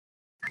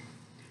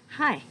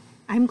Hi,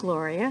 I'm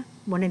Gloria,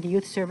 one of the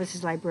Youth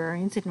Services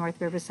librarians at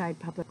North Riverside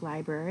Public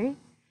Library.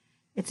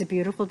 It's a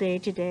beautiful day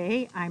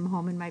today. I'm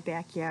home in my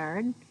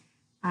backyard.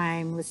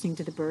 I'm listening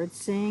to the birds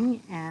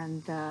sing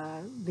and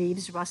the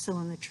leaves rustle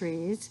in the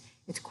trees.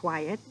 It's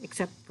quiet,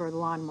 except for the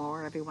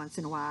lawnmower every once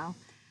in a while.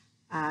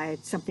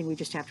 It's something we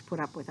just have to put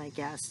up with, I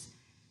guess.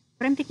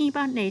 But I'm thinking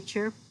about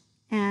nature,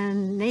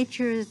 and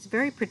nature is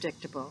very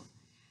predictable.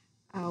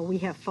 We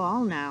have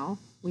fall now.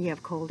 We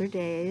have colder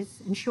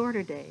days and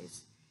shorter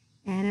days.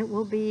 And it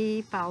will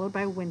be followed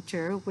by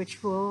winter,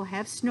 which will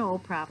have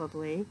snow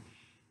probably.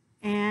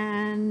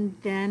 And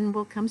then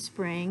will come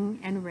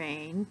spring and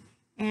rain.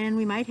 And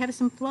we might have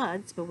some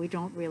floods, but we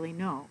don't really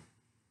know.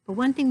 But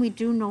one thing we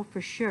do know for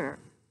sure,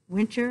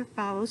 winter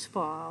follows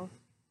fall,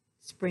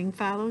 spring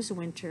follows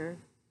winter,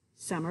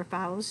 summer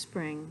follows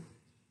spring,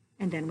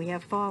 and then we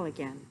have fall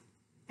again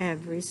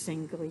every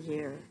single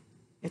year.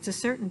 It's a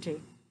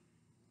certainty.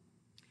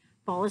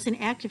 Fall is an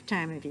active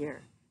time of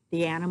year.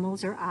 The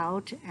animals are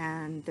out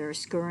and they're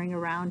scurrying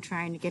around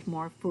trying to get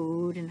more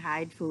food and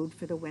hide food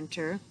for the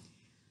winter.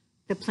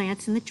 The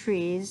plants in the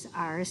trees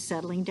are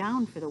settling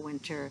down for the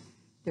winter.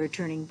 They're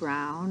turning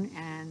brown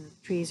and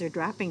trees are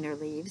dropping their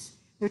leaves.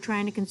 They're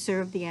trying to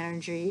conserve the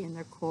energy in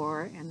their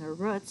core and their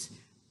roots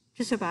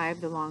to survive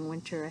the long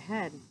winter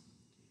ahead.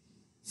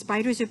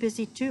 Spiders are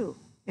busy too.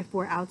 If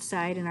we're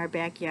outside in our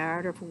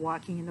backyard or if we're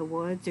walking in the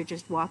woods or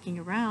just walking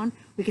around,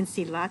 we can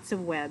see lots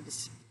of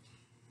webs.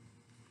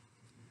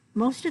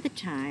 Most of the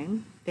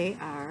time, they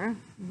are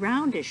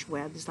roundish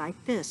webs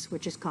like this,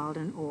 which is called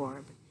an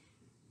orb.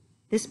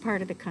 This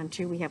part of the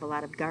country, we have a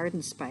lot of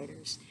garden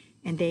spiders,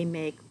 and they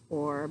make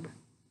orb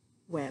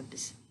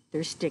webs.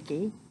 They're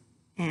sticky,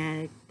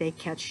 and they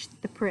catch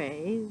the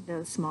prey,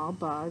 the small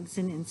bugs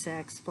and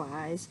insects,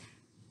 flies,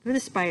 for the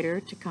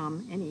spider to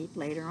come and eat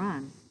later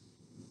on.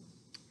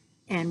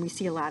 And we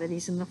see a lot of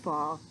these in the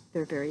fall.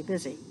 They're very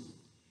busy.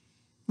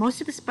 Most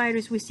of the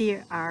spiders we see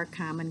are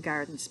common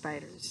garden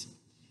spiders.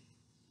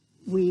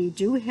 We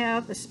do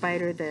have a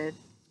spider that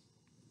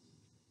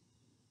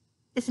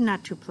is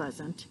not too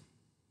pleasant.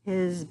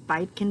 His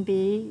bite can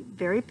be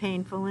very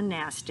painful and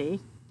nasty,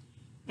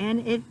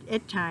 and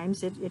at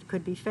times it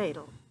could be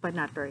fatal, but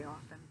not very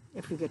often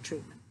if we get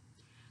treatment.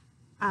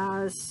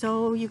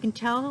 So you can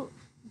tell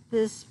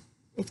this,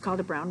 it's called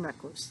a brown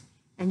recluse,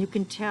 and you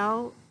can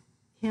tell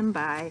him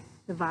by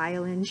the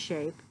violin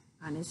shape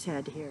on his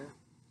head here.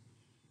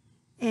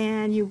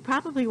 And you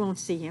probably won't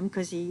see him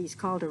because he's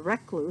called a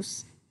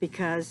recluse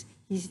because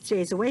he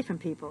stays away from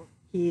people.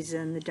 He's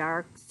in the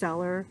dark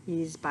cellar,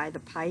 he's by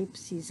the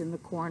pipes, he's in the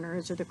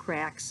corners or the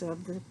cracks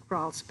of the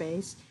crawl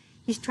space.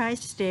 He tries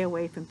to stay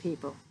away from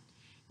people.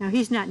 Now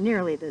he's not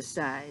nearly this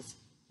size.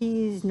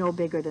 He's no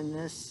bigger than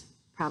this,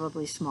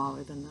 probably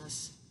smaller than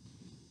this.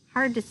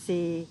 Hard to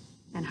see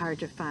and hard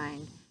to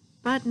find,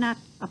 but not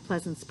a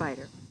pleasant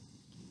spider.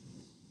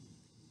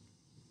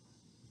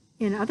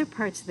 In other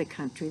parts of the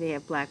country, they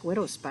have black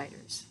widow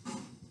spiders.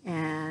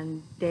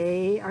 And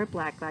they are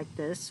black like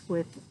this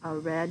with a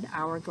red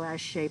hourglass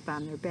shape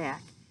on their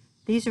back.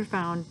 These are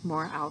found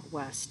more out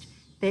west.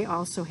 They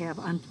also have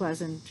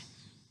unpleasant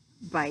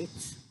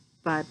bites,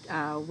 but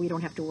we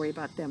don't have to worry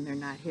about them. They're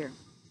not here.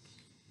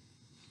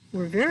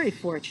 We're very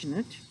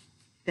fortunate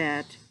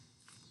that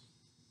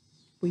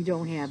we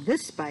don't have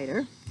this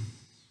spider,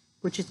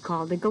 which is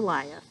called the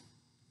Goliath,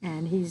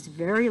 and he's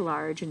very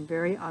large and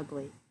very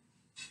ugly.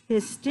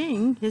 His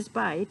sting, his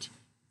bite,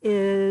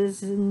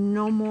 is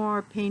no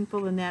more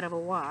painful than that of a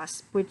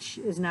wasp, which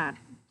is not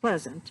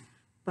pleasant,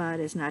 but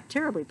is not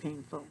terribly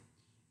painful.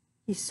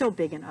 He's so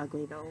big and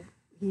ugly, though.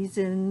 He's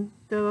in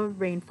the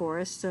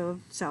rainforests of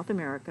South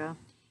America,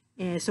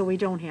 and so we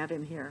don't have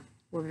him here.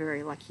 We're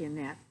very lucky in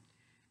that.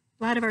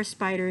 A lot of our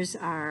spiders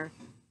are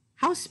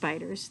house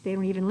spiders. They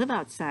don't even live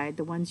outside.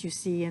 The ones you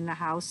see in the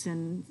house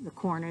in the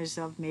corners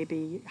of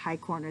maybe high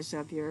corners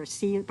of your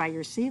by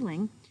your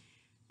ceiling,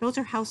 those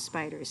are house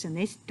spiders, and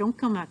they don't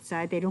come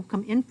outside. They don't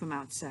come in from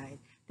outside.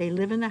 They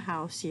live in the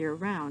house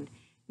year-round.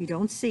 You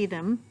don't see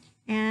them,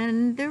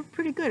 and they're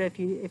pretty good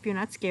if you're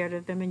not scared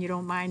of them and you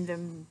don't mind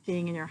them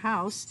being in your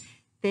house.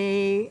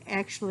 They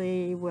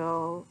actually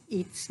will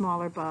eat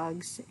smaller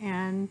bugs,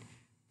 and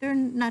they're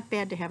not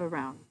bad to have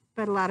around.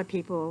 But a lot of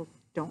people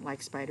don't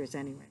like spiders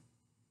anyway.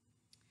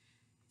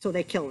 So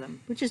they kill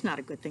them, which is not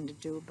a good thing to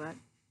do, but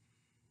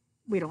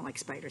we don't like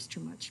spiders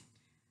too much.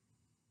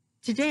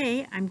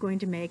 Today, I'm going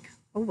to make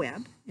a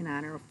web in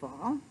honor of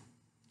fall.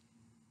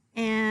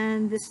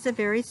 And this is a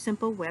very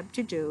simple web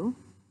to do.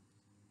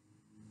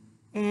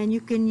 And you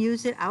can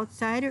use it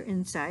outside or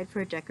inside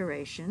for a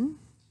decoration.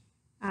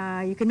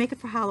 You can make it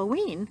for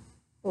Halloween,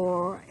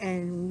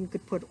 and you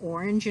could put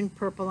orange and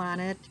purple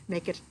on it,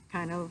 make it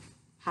kind of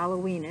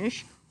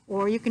Halloweenish,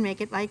 or you can make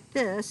it like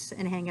this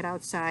and hang it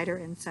outside or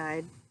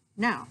inside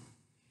now.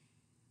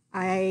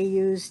 I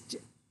used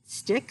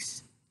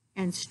sticks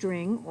and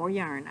string or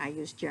yarn. I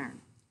used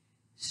yarn.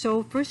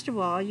 So first of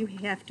all, you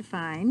have to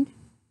find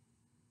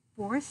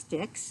 4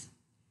 sticks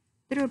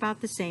that are about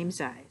the same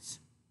size.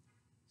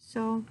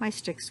 So my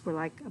sticks were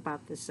like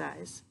about this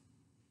size.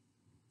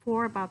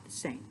 4 about the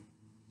same.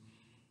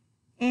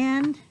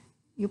 And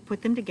you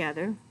put them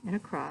together in a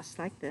cross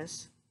like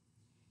this,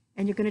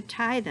 and you're going to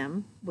tie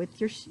them with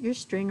your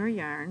string or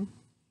yarn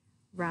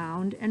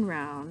round and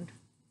round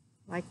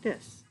like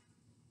this.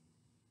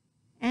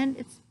 And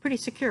it's pretty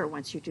secure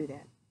once you do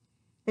that.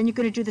 Then you're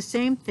going to do the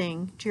same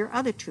thing to your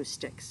other two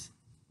sticks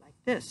like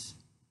this.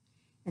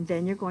 And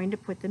then you're going to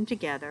put them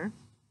together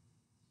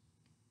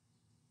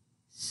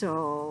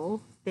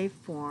so they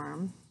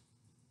form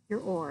your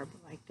orb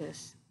like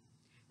this.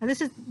 Now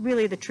this is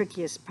really the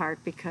trickiest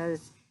part,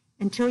 because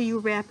until you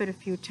wrap it a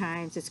few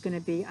times, it's going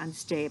to be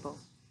unstable.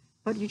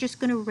 But you're just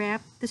going to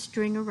wrap the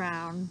string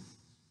around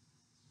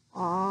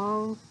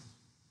all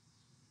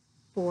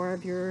four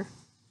of your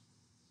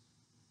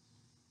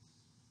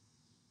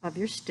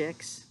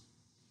sticks.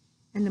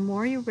 And the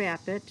more you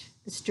wrap it,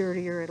 the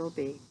sturdier it'll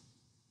be.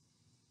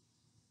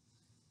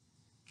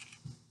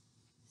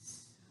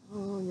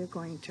 So you're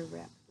going to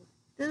wrap it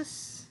like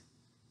this.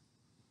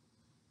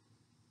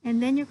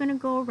 And then you're going to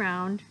go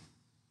around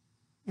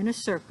in a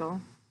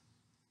circle,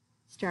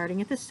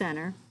 starting at the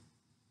center,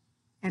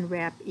 and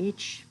wrap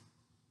each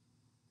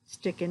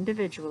stick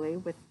individually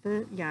with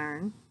the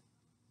yarn.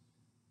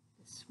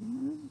 This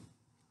one,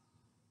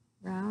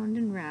 round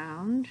and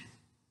round.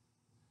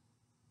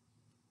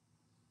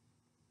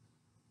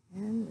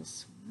 And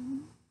this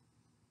one.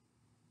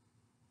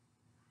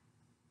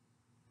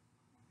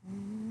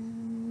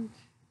 And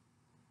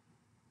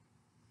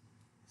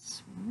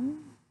this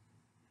one.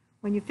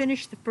 When you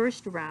finish the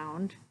first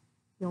round,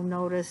 you'll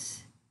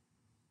notice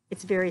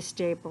it's very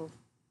stable.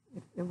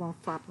 It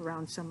won't flop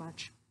around so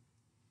much.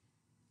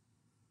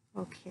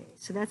 Okay,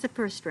 so that's the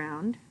first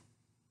round.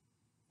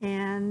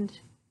 And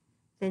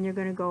then you're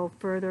going to go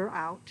further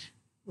out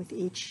with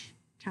each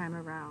time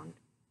around,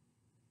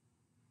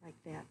 like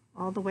that,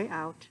 all the way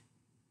out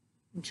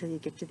until you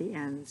get to the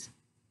ends.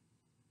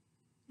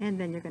 And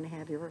then you're going to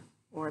have your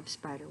orb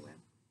spider web.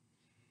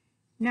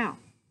 Now,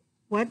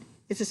 what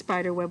is a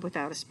spider web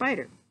without a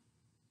spider?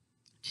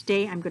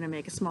 Today I'm going to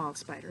make a small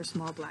spider, a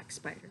small black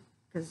spider,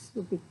 because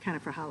it'll be kind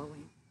of for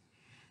Halloween.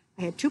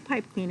 I had 2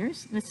 pipe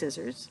cleaners and a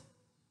scissors,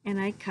 and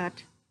I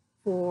cut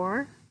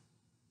 4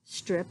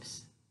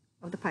 strips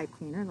of the pipe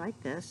cleaner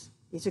like this.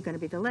 These are going to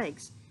be the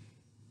legs.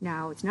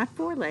 Now, it's not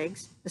 4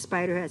 legs. The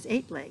spider has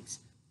 8 legs.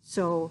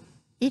 So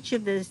each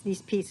of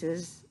these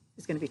pieces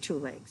is going to be 2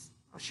 legs.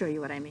 I'll show you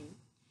what I mean.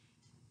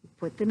 You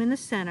put them in the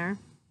center,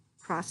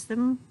 cross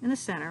them in the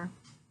center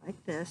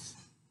like this,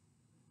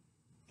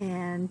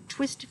 and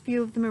twist a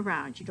few of them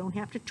around. You don't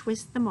have to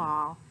twist them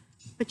all,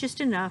 but just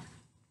enough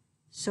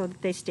so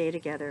that they stay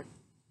together.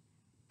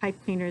 Pipe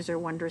cleaners are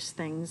wondrous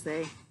things.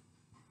 They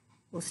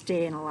will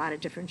stay in a lot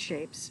of different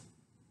shapes.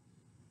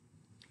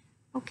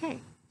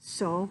 Okay,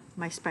 so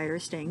my spider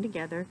is staying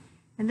together,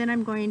 and then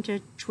I'm going to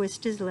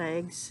twist his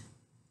legs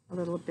a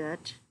little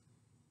bit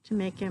to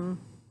make him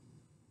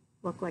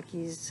look like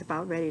he's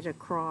about ready to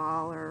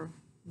crawl or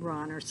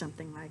run or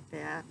something like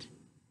that.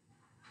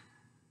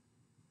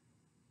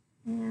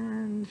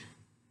 And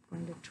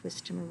I'm going to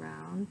twist him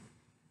around.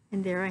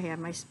 And there I have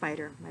my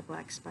spider, my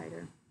black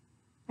spider.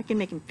 I can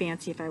make him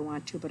fancy if I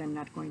want to, but I'm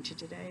not going to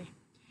today.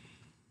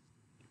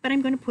 But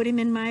I'm going to put him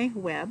in my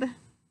web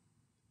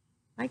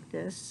like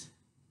this.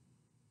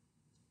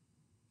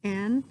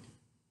 And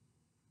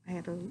I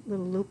have a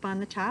little loop on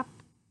the top,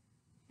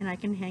 and I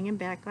can hang him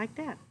back like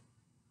that.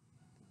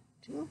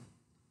 Put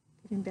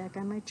him back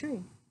on my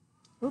tree.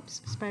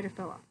 Oops, spider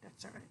fell off.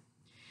 That's all right.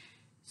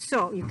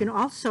 So you can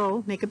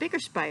also make a bigger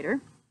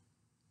spider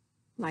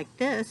like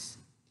this.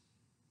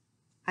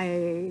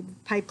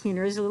 Pipe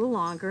cleaner is a little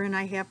longer, and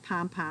I have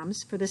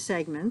pom-poms for the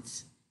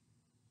segments.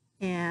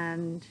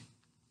 And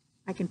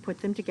I can put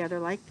them together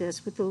like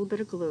this with a little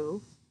bit of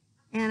glue.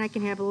 And I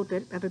can have a little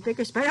bit of a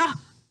bigger spider.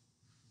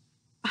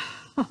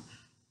 Oh!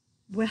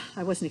 Well,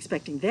 I wasn't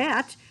expecting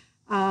that.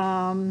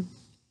 But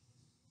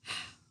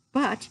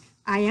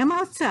I am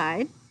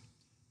outside,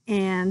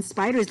 and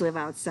spiders live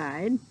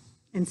outside.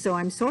 And so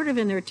I'm sort of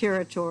in their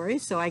territory,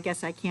 so I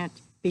guess I can't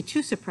be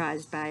too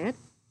surprised by it.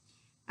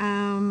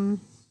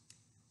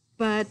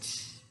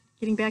 But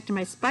getting back to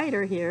my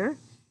spider here,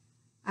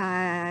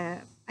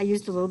 I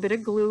used a little bit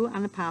of glue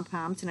on the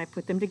pom-poms, and I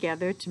put them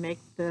together to make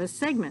the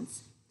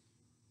segments.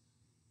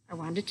 I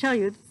wanted to tell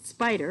you that the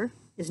spider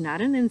is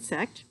not an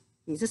insect,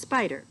 he's a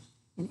spider.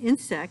 An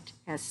insect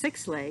has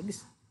 6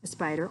 legs, a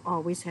spider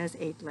always has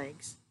 8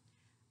 legs.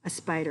 A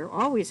spider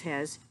always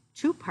has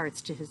 2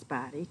 parts to his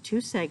body,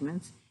 2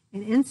 segments.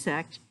 An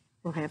insect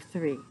will have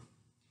 3.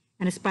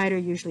 And a spider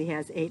usually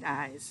has 8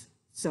 eyes.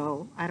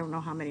 So I don't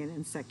know how many an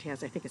insect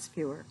has. I think it's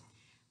fewer.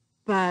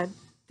 But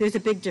there's a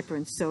big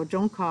difference. So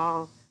don't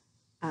call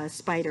a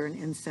spider an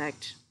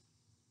insect.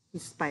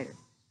 He's a spider.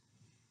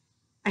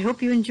 I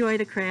hope you enjoy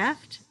the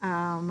craft.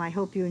 I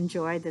hope you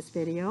enjoyed this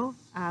video.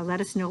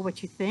 Let us know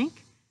what you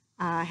think.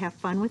 Have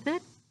fun with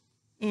it.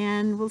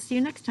 And we'll see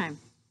you next time.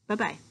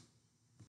 Bye-bye.